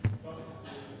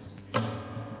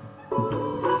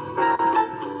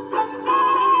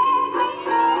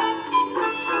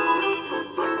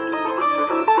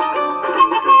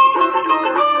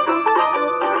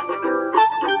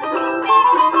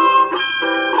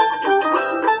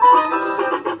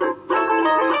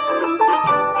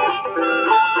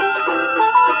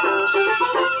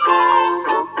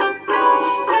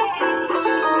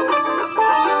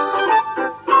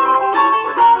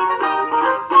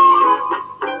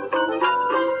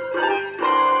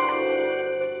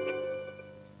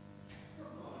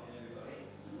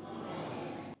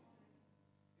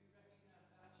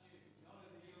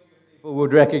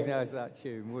would recognise that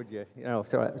tune, would you? You know,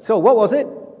 so what was it?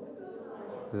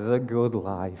 The Good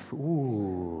Life.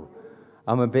 Ooh,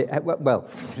 I'm a bit, well,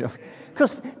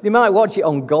 because they might watch it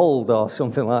on Gold or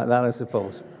something like that, I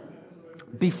suppose.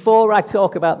 Before I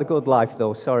talk about The Good Life,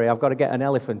 though, sorry, I've got to get an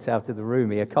elephant out of the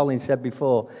room here. Colin said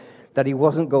before that he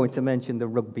wasn't going to mention the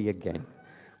rugby again.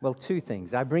 Well, two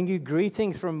things. I bring you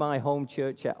greetings from my home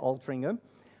church at Altrincham,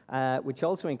 which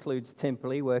also includes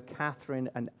Timperley, where Catherine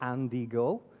and Andy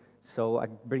go. So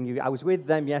I was with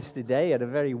them yesterday at a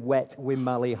very wet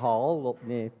Winmally Hall up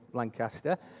near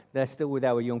Lancaster. They're still with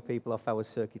our young people off our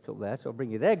circuit up there. So I'll bring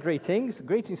you their greetings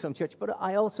from church. But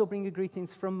I also bring you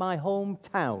greetings from my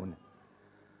hometown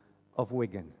of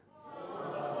Wigan.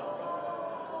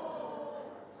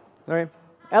 All right.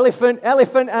 Elephant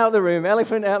out of the room.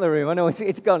 I know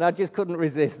it's gone. I just couldn't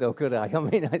resist, though, could I? I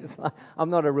mean, I'm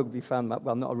not a rugby fan. Well,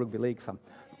 I'm not a rugby league fan.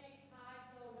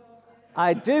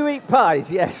 I do eat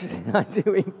pies, yes. I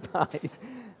do eat pies.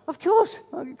 Of course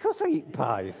I eat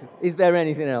pies. Is there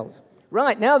anything else?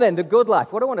 Right, now then, the good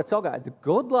life. What I want to talk about, the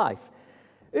good life.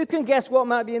 Who can guess what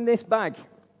might be in this bag?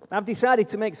 I've decided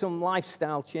to make some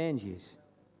lifestyle changes.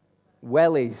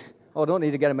 Wellies. Oh, I don't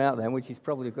need to get them out then, which is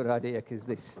probably a good idea, because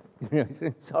this,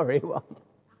 sorry, what?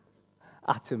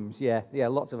 Atoms, yeah,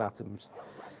 lots of atoms.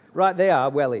 Right, they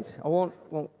are wellies. I won't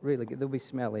really, they'll be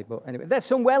smelly, but anyway, there's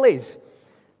some wellies.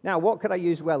 Now, what could I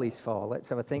use wellies for? Let's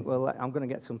have a think. Well, I'm going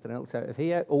to get something else out of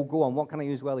here. Oh, go on, what can I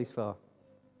use wellies for?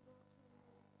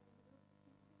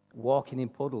 Walking in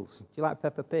puddles. Do you like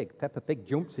Peppa Pig? Peppa Pig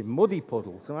jumps in muddy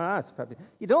puddles. Oh, that's Peppa.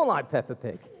 You don't like Peppa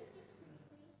Pig?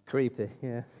 Creepy,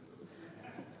 yeah.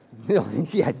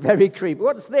 Yeah, very creepy.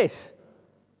 What's this?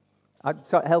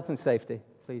 Sorry, health and safety.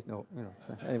 Please no.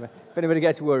 Anyway, if anybody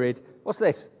gets worried, what's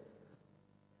this?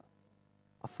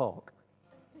 A fork.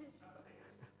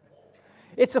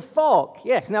 It's a fork,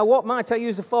 yes. Now, what might I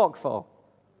use a fork for?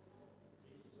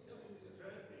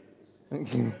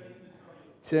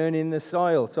 Turning the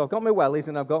soil. So I've got my wellies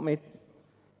and I've got my... Do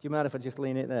you mind if I just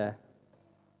lean it there?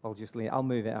 I'll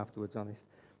move it afterwards, honest.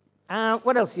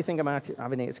 What else do you think about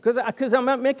having it? Because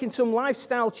I'm making some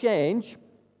lifestyle change.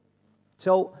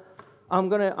 So I'm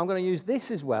gonna use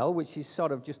this as well, which is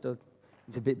sort of just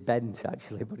it's a bit bent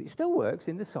actually, but it still works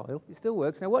in the soil. It still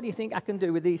works. Now, what do you think I can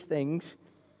do with these things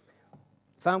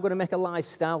if I'm going to make a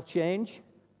lifestyle change?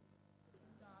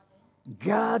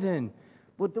 Garden.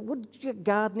 Would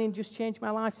gardening just change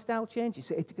my lifestyle change?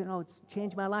 It's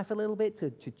change my life a little bit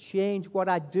to change what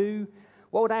I do.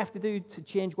 What would I have to do to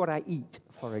change what I eat,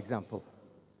 for example?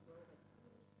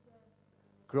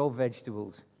 Grow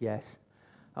vegetables, yes.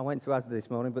 I went to Asda this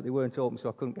morning, but they weren't open, so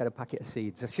I couldn't get a packet of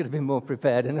seeds. I should have been more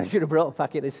prepared, and I should have brought a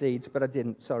packet of seeds, but I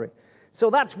didn't, sorry. So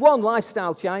that's one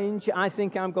lifestyle change I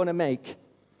think I'm going to make.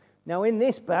 Now, in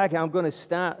this bag, I'm going to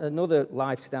start another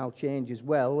lifestyle change as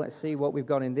well. Let's see what we've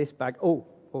got in this bag. Oh,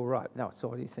 all right. Now, so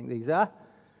what do you think these are?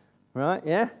 Right,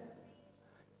 yeah?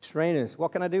 Trainers.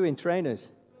 What can I do in trainers?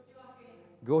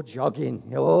 Go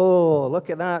jogging. Oh,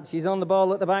 look at that. She's on the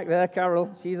ball at the back there,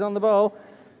 Carol. She's on the ball.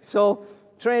 So,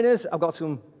 trainers, I've got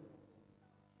some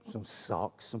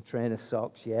socks, some trainer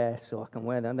socks, yeah, so I can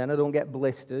wear them. Then I don't get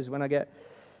blisters when I get...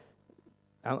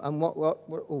 And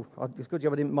it's a good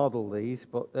job I didn't model these,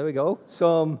 but there we go.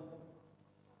 Some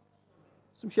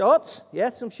shorts. Yeah,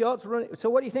 some shorts.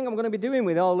 So what do you think I'm going to be doing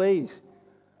with all these?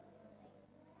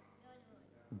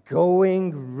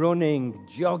 Going, running,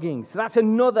 jogging. So that's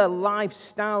another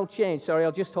lifestyle change. Sorry,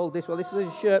 I'll just hold this. Well, this is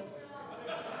a shirt.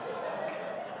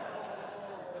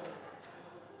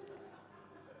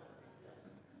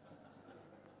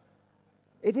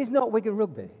 It is not Wigan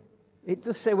Rugby. It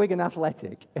does say Wigan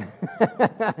Athletic.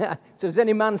 So is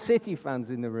any Man City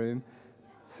fans in the room?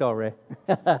 Sorry.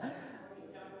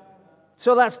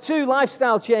 So that's two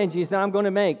lifestyle changes that I'm going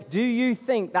to make. Do you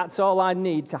think that's all I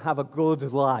need to have a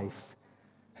good life?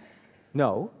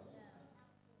 No.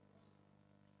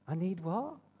 I need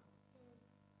what?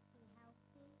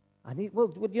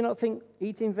 Would you not think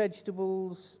eating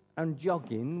vegetables and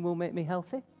jogging will make me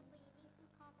healthy?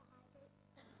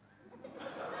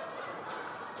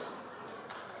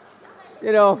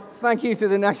 Thank you to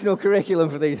the national curriculum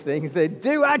for these things. They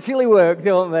do actually work,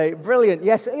 don't they? Brilliant.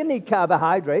 Yes, I need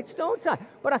carbohydrates, don't I?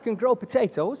 But I can grow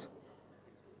potatoes.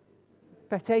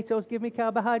 Potatoes give me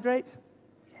carbohydrates?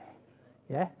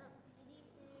 Yeah?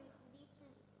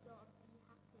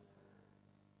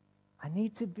 I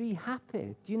need to be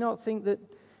happy. Do you not think that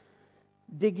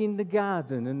digging the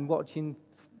garden and watching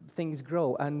things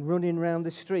grow and running around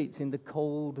the streets in the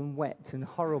cold and wet and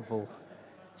horrible,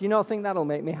 do you not think that'll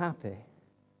make me happy?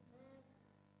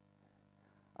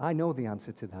 I know the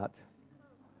answer to that.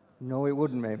 No, it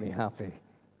wouldn't make me happy.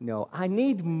 No, I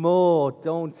need more,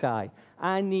 don't I?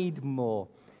 I need more.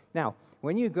 Now,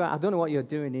 when you go out, I don't know what you're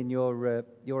doing in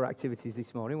your activities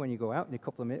this morning when you go out in a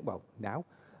couple of minutes, well, now.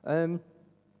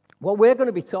 What we're going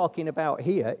to be talking about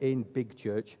here in Big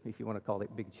Church, if you want to call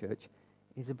it Big Church,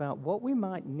 is about what we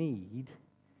might need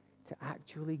to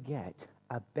actually get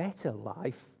a better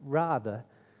life rather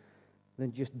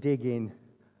than just digging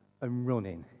and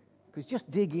running. Because just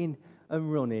digging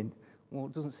and running, well,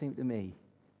 it doesn't seem to me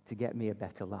to get me a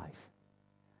better life.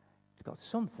 It's got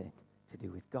something to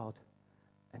do with God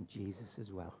and Jesus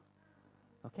as well.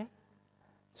 Okay?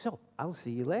 So, I'll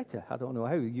see you later. I don't know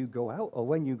how you go out or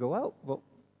when you go out, but...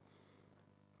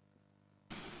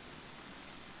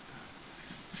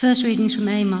 First reading is from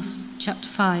Amos, chapter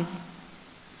 5.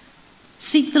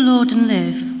 Seek the Lord and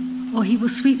live, or he will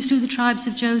sweep through the tribes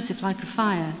of Joseph like a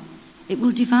fire. It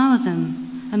will devour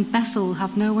them, and Bethel will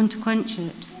have no one to quench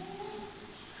it.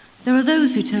 There are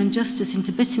those who turn justice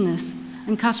into bitterness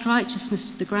and cast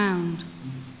righteousness to the ground.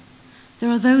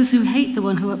 There are those who hate the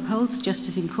one who upholds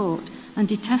justice in court and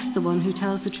detest the one who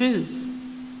tells the truth.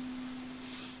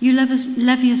 You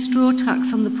levy a straw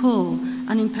tax on the poor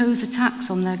and impose a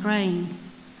tax on their grain.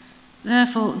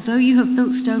 Therefore, though you have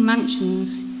built stone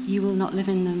mansions, you will not live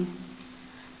in them.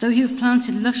 Though you have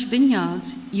planted lush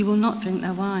vineyards, you will not drink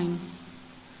their wine.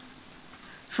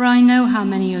 For I know how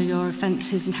many are your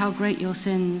offences and how great your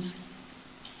sins.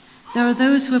 There are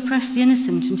those who oppress the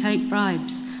innocent and take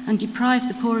bribes and deprive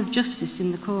the poor of justice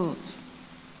in the courts.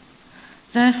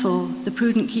 Therefore, the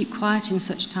prudent keep quiet in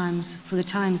such times, for the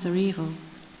times are evil.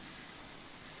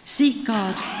 Seek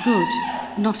God, good,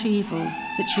 not evil,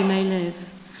 that you may live.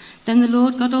 Then the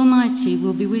Lord God Almighty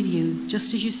will be with you,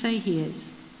 just as you say he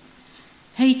is.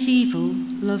 Hate evil,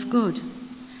 love good.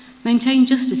 Maintain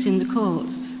justice in the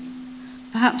courts.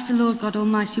 Perhaps the Lord God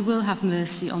Almighty will have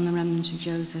mercy on the remnant of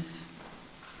Joseph.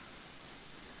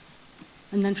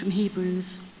 And then from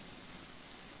Hebrews.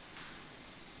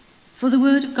 For the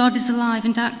word of God is alive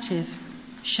and active,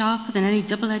 sharper than any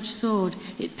double-edged sword.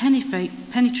 It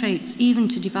penetrates even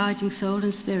to dividing soul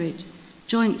and spirit,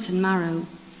 joints and marrow.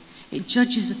 It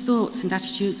judges the thoughts and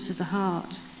attitudes of the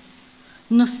heart.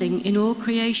 Nothing in all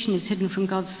creation is hidden from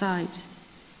God's sight.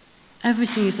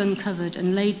 Everything is uncovered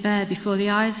and laid bare before the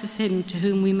eyes of him to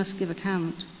whom we must give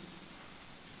account.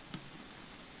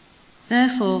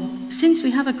 Therefore, since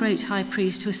we have a great high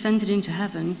priest who ascended into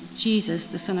heaven, Jesus,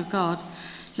 the Son of God,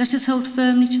 let us hold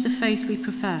firmly to the faith we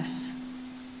profess.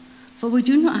 For we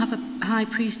do not have a high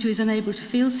priest who is unable to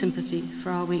feel sympathy for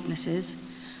our weaknesses,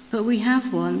 but we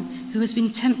have one who has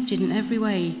been tempted in every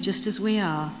way, just as we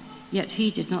are, yet he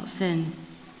did not sin.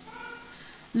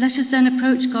 Let us then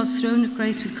approach God's throne of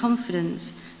grace with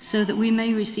confidence, so that we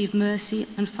may receive mercy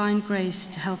and find grace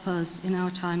to help us in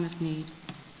our time of need.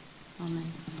 Amen.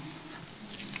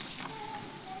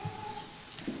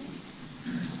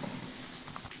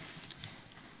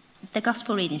 The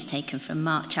Gospel reading is taken from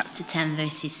Mark chapter 10,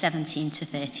 verses 17 to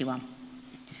 31.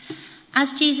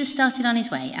 As Jesus started on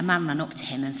his way, a man ran up to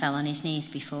him and fell on his knees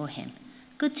before him.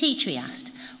 "Good teacher," he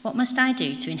asked, "what must I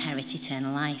do to inherit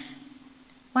eternal life?"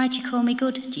 "Why do you call me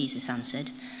good?" Jesus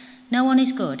answered. "No one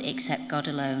is good except God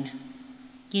alone.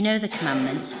 You know the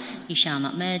commandments. You shall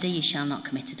not murder, you shall not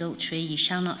commit adultery, you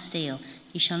shall not steal,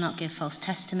 you shall not give false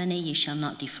testimony, you shall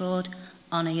not defraud,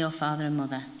 honour your father and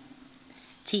mother."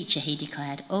 "Teacher," he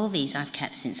declared, "all these I've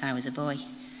kept since I was a boy."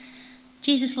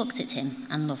 Jesus looked at him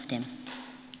and loved him.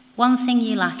 "One thing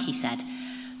you lack," he said.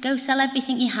 "Go sell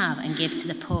everything you have and give to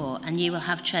the poor, and you will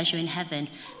have treasure in heaven.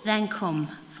 Then come,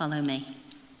 follow me."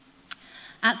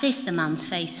 At this, the man's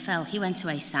face fell. He went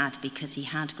away sad because he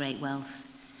had great wealth.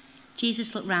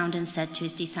 Jesus looked round and said to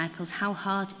his disciples, "How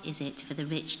hard is it for the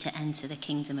rich to enter the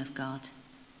kingdom of God?"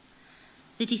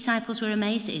 The disciples were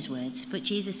amazed at his words, but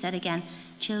Jesus said again,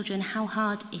 "Children, how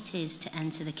hard it is to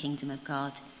enter the kingdom of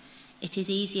God. It is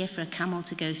easier for a camel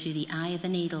to go through the eye of a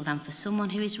needle than for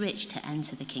someone who is rich to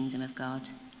enter the kingdom of God."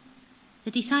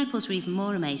 The disciples were even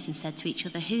more amazed and said to each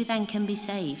other, "Who then can be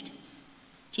saved?"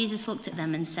 Jesus looked at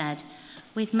them and said,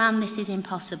 "With man this is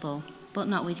impossible, but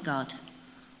not with God.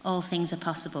 All things are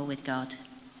possible with God."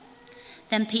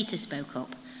 Then Peter spoke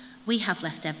up, "We have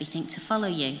left everything to follow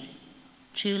you."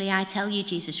 "Truly I tell you,"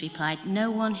 Jesus replied,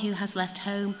 "no one who has left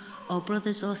home or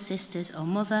brothers or sisters or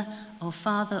mother or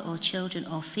father or children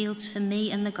or fields for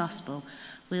me and the gospel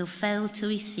will fail to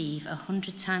receive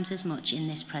 100 times as much in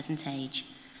this present age.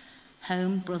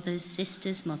 Home, brothers,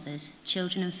 sisters, mothers,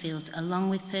 children and fields, along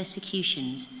with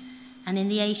persecutions, and in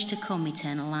the age to come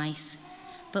eternal life.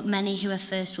 But many who are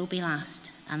first will be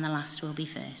last, and the last will be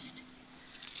first."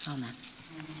 Amen.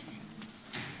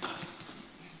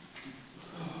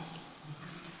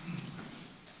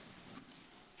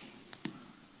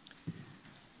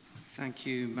 Thank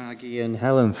you, Maggie and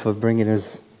Helen, for bringing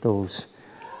us those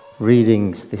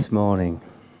readings this morning.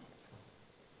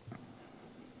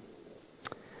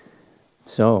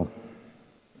 So,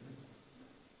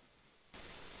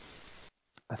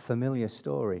 a familiar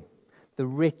story. The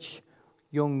rich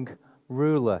young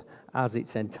ruler, as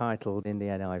it's entitled in the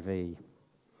NIV.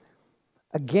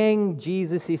 Again,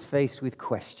 Jesus is faced with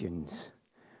questions,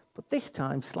 but this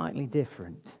time slightly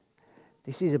different.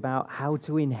 This is about how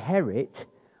to inherit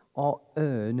or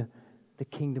earn the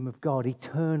kingdom of God,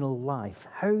 eternal life.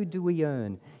 How do we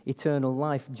earn eternal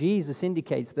life? Jesus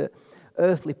indicates that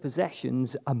earthly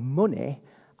possessions and money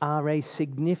are a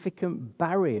significant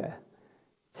barrier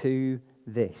to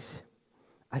this,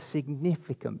 a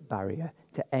significant barrier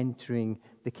to entering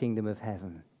the kingdom of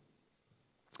heaven.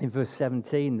 In verse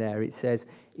 17 there, it says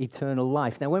eternal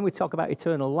life. Now, when we talk about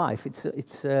eternal life,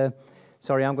 it's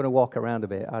sorry, I'm going to walk around a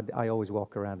bit. I always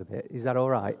walk around a bit. Is that all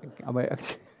right?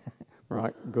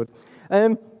 Right, good.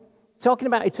 Talking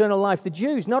about eternal life, the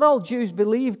Jews, not all Jews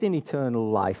believed in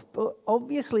eternal life, but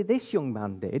obviously this young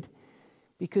man did,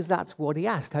 because that's what he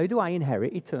asked. How do I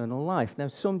inherit eternal life? Now,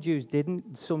 some Jews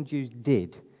didn't, some Jews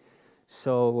did.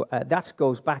 So that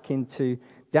goes back into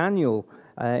Daniel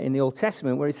in the Old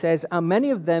Testament, where it says, "And many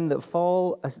of them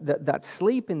that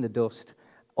sleep in the dust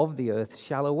of the earth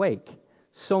shall awake,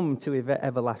 some to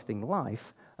everlasting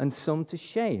life, and some to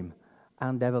shame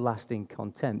and everlasting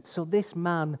contempt." So this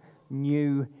man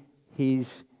knew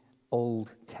his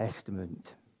Old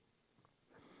Testament.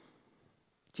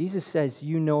 Jesus says,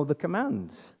 "You know the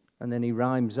commands," and then he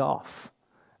rhymes off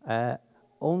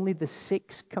only the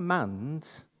 6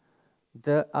 commands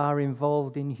that are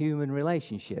involved in human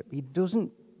relationship. He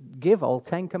doesn't give all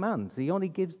 10 commands. He only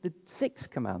gives the 6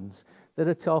 commands that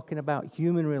are talking about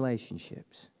human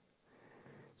relationships.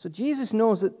 So Jesus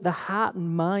knows that the heart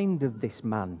and mind of this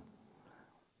man.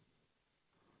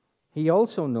 He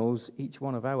also knows each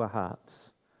one of our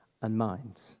hearts and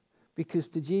minds, because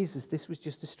to Jesus this was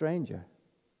just a stranger.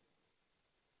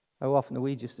 How often are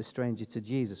we just a stranger to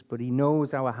Jesus? But he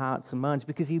knows our hearts and minds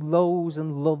because he knows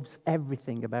and loves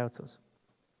everything about us.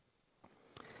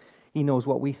 He knows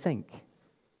what we think.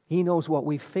 He knows what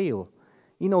we feel.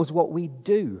 He knows what we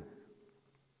do.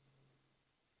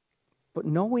 But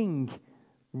knowing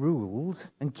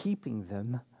rules and keeping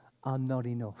them are not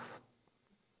enough.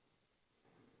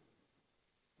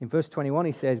 In verse 21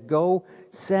 he says, "Go,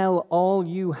 sell all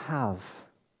you have."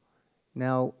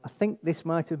 Now, I think this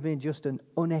might have been just an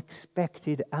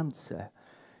unexpected answer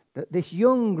that this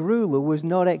young ruler was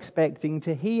not expecting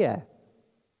to hear.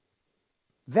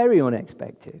 Very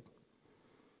unexpected.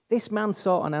 This man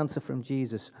sought an answer from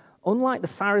Jesus. Unlike the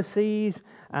Pharisees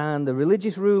and the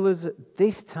religious rulers at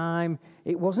this time,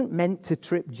 it wasn't meant to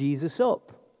trip Jesus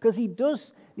up. Because he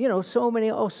does,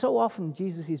 so often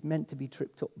Jesus is meant to be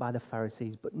tripped up by the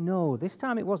Pharisees. But no, this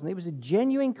time it wasn't. It was a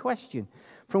genuine question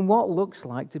from what looks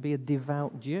like to be a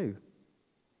devout Jew.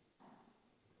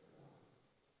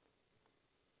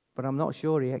 But I'm not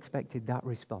sure he expected that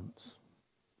response.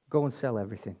 Go and sell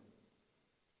everything.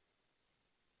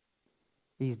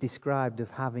 He's described of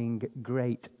having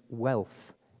great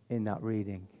wealth in that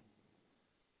reading.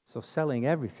 So selling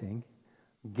everything,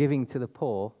 giving to the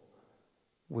poor,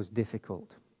 was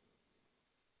difficult.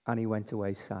 And he went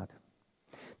away sad.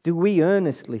 Do we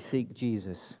earnestly seek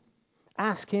Jesus?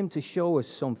 Ask him to show us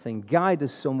something, guide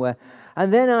us somewhere,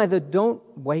 and then either don't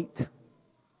wait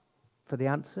for the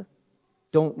answer,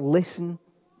 don't listen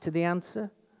to the answer,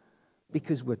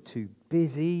 because we're too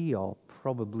busy, or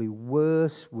probably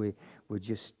worse, we're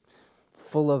just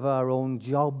full of our own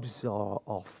jobs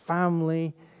or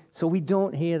family, so we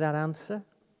don't hear that answer.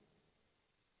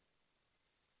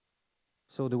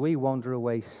 So do we wander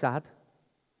away sad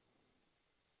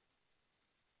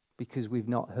because we've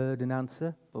not heard an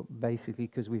answer, but basically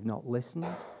because we've not listened?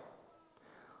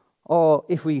 Or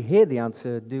if we hear the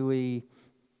answer, do we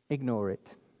ignore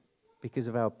it because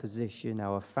of our position,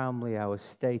 our family, our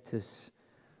status,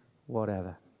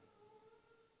 whatever?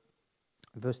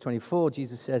 In verse 24,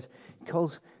 Jesus says,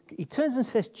 he turns and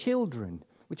says children,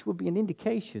 which would be an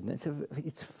indication.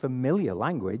 It's familiar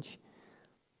language,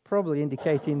 probably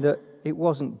indicating that it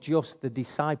wasn't just the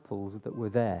disciples that were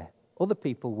there. Other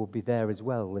people would be there as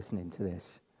well listening to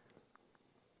this.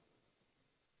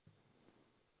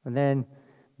 And then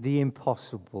the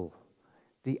impossible,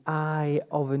 the eye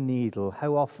of a needle.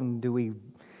 How often do we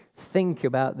think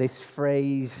about this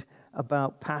phrase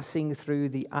about passing through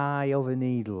the eye of a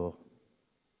needle?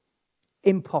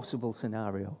 Impossible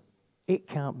scenario. It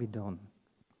can't be done.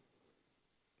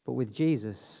 But with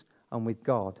Jesus and with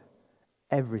God,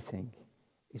 everything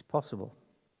is possible.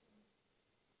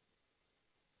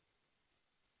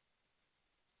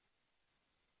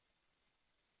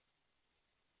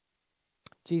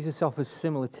 Jesus offers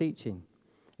similar teaching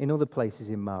in other places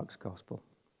in Mark's Gospel.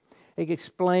 He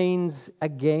explains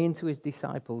again to his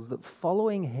disciples that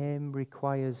following him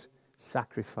requires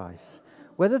sacrifice,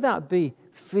 whether that be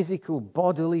physical,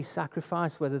 bodily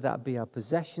sacrifice, whether that be our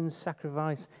possessions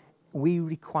sacrifice, we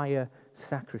require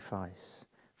sacrifice.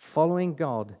 Following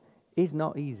God is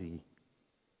not easy,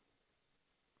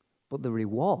 but the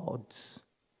rewards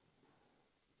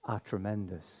are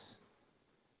tremendous.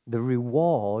 The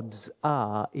rewards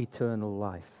are eternal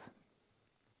life.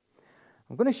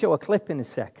 I'm going to show a clip in a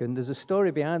second. There's a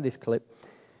story behind this clip.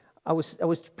 I was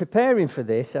preparing for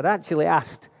this. I'd actually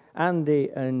asked Andy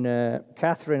and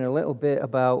Catherine a little bit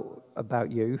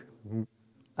about you,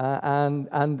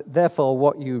 and therefore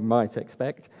what you might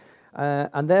expect.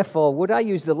 And therefore, would I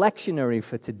use the lectionary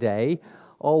for today,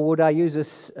 or would I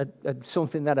use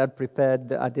something that I'd prepared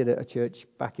that I did at a church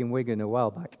back in Wigan a while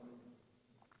back?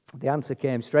 The answer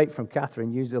came straight from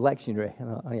Catherine, use the lectionary. I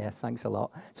thought, oh yeah, thanks a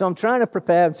lot. So I'm trying to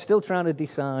prepare, I'm still trying to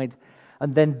decide.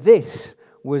 And then this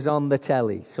was on the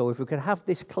telly. So if we could have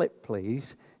this clip,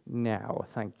 please, now.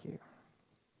 Thank you.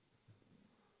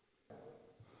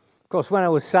 Of course, when I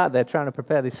was sat there trying to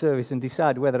prepare this service and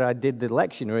decide whether I did the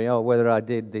lectionary or whether I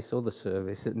did this other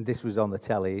service, and this was on the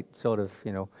telly, it sort of,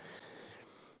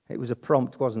 it was a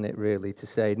prompt, wasn't it, really, to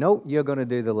say, no, you're going to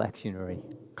do the lectionary.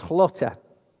 Clutter.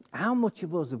 How much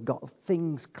of us have got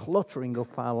things cluttering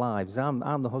up our lives?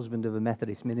 I'm the husband of a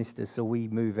Methodist minister, so we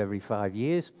move every 5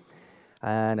 years.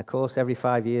 And, of course, every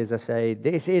 5 years I say,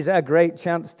 this is a great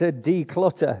chance to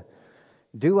declutter.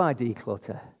 Do I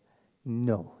declutter?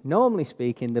 No. Normally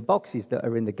speaking, the boxes that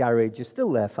are in the garage are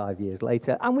still there 5 years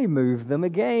later, and we move them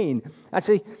again.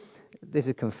 Actually, there's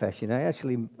a confession. I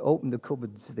actually opened the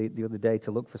cupboards the other day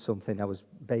to look for something. I was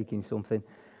baking something.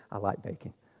 I like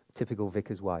baking. Typical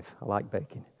vicar's wife. I like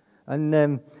baking.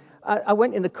 And I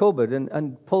went in the cupboard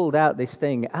and pulled out this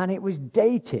thing, and it was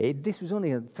dated. This was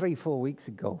only 3-4 weeks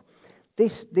ago.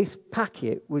 This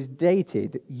packet was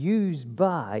dated, used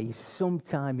by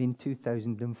sometime in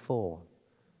 2004.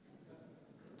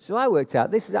 So I worked out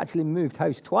this has actually moved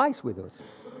house twice with us.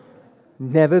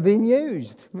 Never been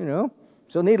used,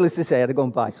 So needless to say, I had to go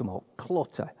and buy some more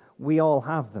clutter. We all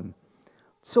have them.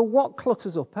 So what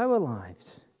clutters up our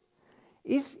lives?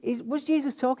 Was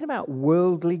Jesus talking about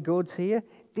worldly goods here?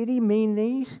 Did he mean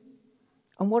these?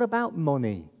 And what about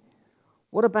money?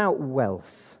 What about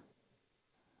wealth?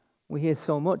 We hear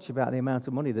so much about the amount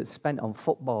of money that's spent on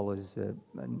footballers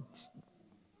and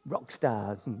rock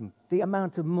stars and the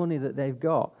amount of money that they've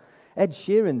got. Ed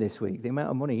Sheeran this week, the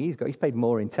amount of money he's got, he's paid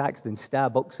more in tax than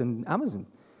Starbucks and Amazon.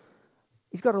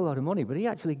 He's got a lot of money, but he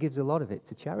actually gives a lot of it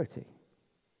to charity.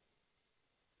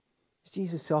 Is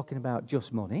Jesus talking about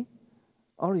just money?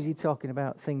 Or is he talking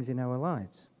about things in our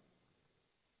lives?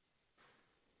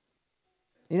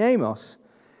 In Amos,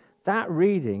 that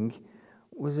reading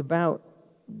was about,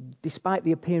 despite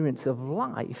the appearance of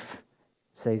life,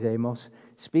 says Amos,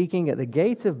 speaking at the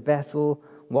gate of Bethel,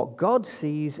 what God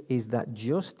sees is that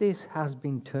justice has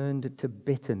been turned to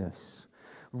bitterness.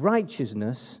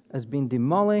 Righteousness has been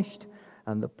demolished,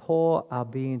 and the poor are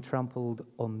being trampled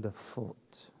underfoot.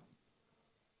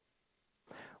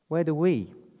 Where do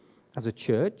we, as a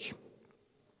church,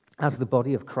 as the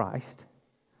body of Christ,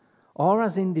 or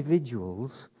as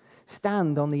individuals,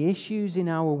 stand on the issues in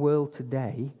our world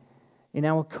today, in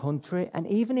our country, and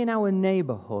even in our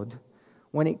neighborhood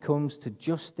when it comes to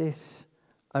justice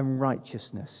and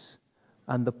righteousness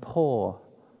and the poor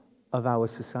of our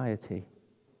society?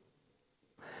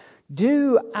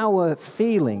 Do our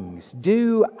feelings,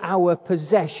 do our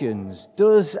possessions,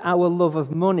 does our love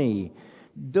of money,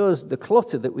 does the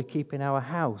clutter that we keep in our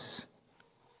house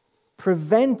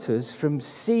prevent us from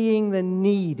seeing the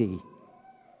needy,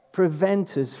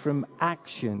 prevent us from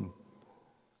action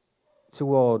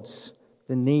towards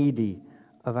the needy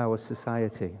of our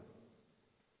society?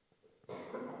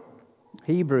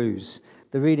 Hebrews,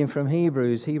 the reading from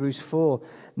Hebrews 4.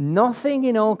 Nothing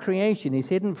in all creation is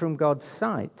hidden from God's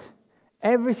sight.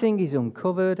 Everything is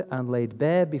uncovered and laid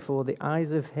bare before the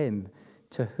eyes of him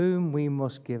to whom we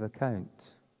must give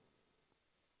account.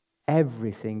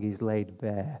 Everything is laid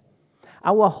bare.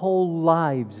 Our whole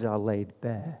lives are laid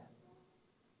bare.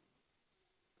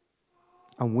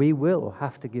 And we will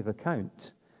have to give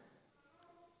account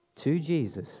to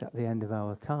Jesus at the end of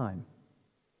our time.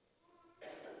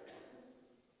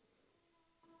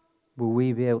 Will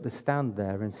we be able to stand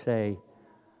there and say,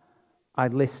 I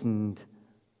listened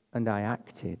and I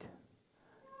acted?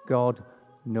 God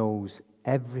knows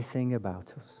everything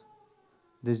about us.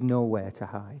 There's nowhere to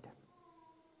hide.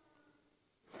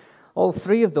 All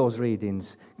three of those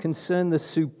readings concern the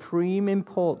supreme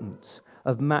importance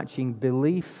of matching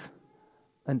belief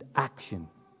and action.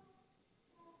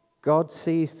 God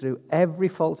sees through every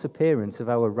false appearance of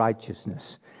our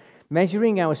righteousness,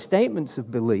 measuring our statements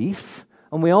of belief,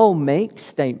 and we all make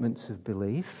statements of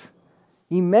belief.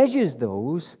 He measures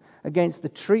those against the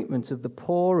treatment of the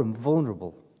poor and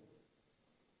vulnerable.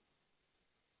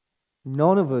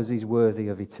 None of us is worthy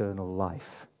of eternal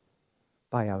life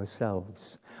by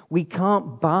ourselves. We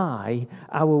can't buy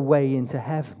our way into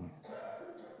heaven.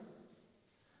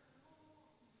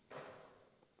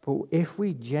 But if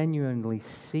we genuinely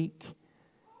seek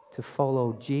to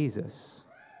follow Jesus,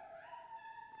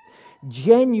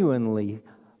 genuinely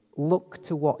look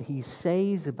to what he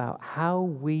says about how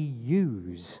we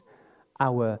use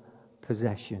our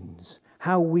possessions,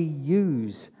 how we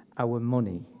use our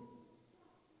money,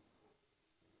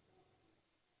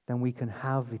 then we can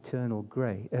have eternal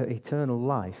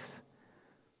life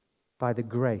by the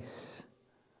grace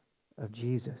of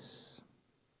Jesus.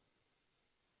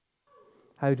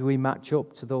 How do we match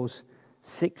up to those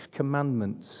 6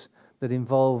 commandments that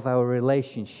involve our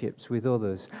relationships with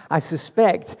others? I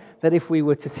suspect that if we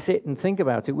were to sit and think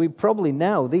about it, we'd probably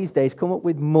now, these days, come up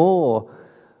with more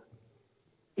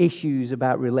issues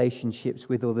about relationships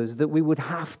with others that we would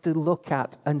have to look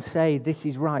at and say, this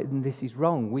is right and this is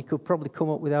wrong. We could probably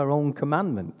come up with our own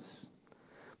commandments.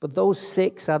 But those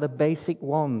 6 are the basic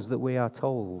ones that we are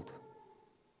told.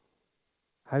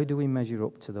 How do we measure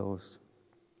up to those?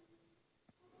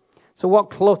 So what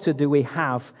clutter do we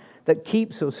have that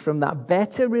keeps us from that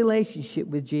better relationship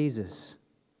with Jesus?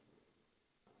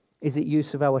 Is it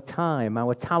use of our time,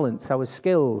 our talents, our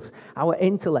skills, our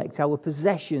intellect, our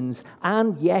possessions,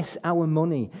 and yes, our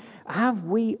money? Have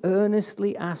we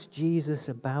earnestly asked Jesus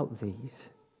about these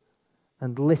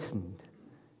and listened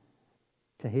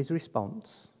to his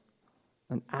response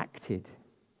and acted,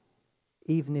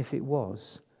 even if it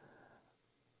was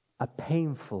a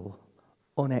painful,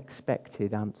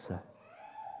 unexpected answer?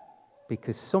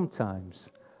 Because sometimes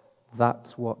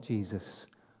that's what Jesus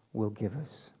will give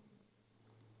us.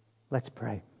 Let's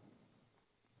pray.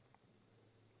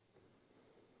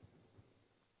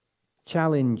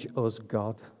 Challenge us,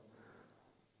 God,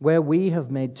 where we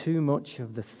have made too much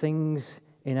of the things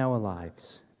in our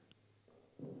lives,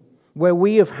 where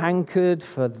we have hankered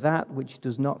for that which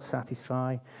does not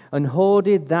satisfy and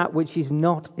hoarded that which is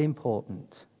not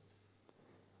important.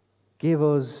 Give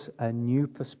us a new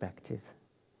perspective.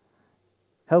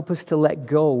 Help us to let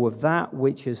go of that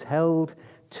which has held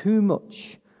too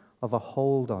much of a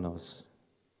hold on us,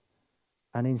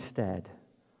 and instead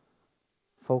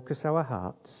focus our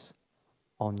hearts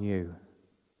on you.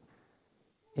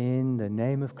 In the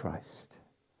name of Christ,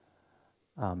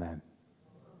 amen.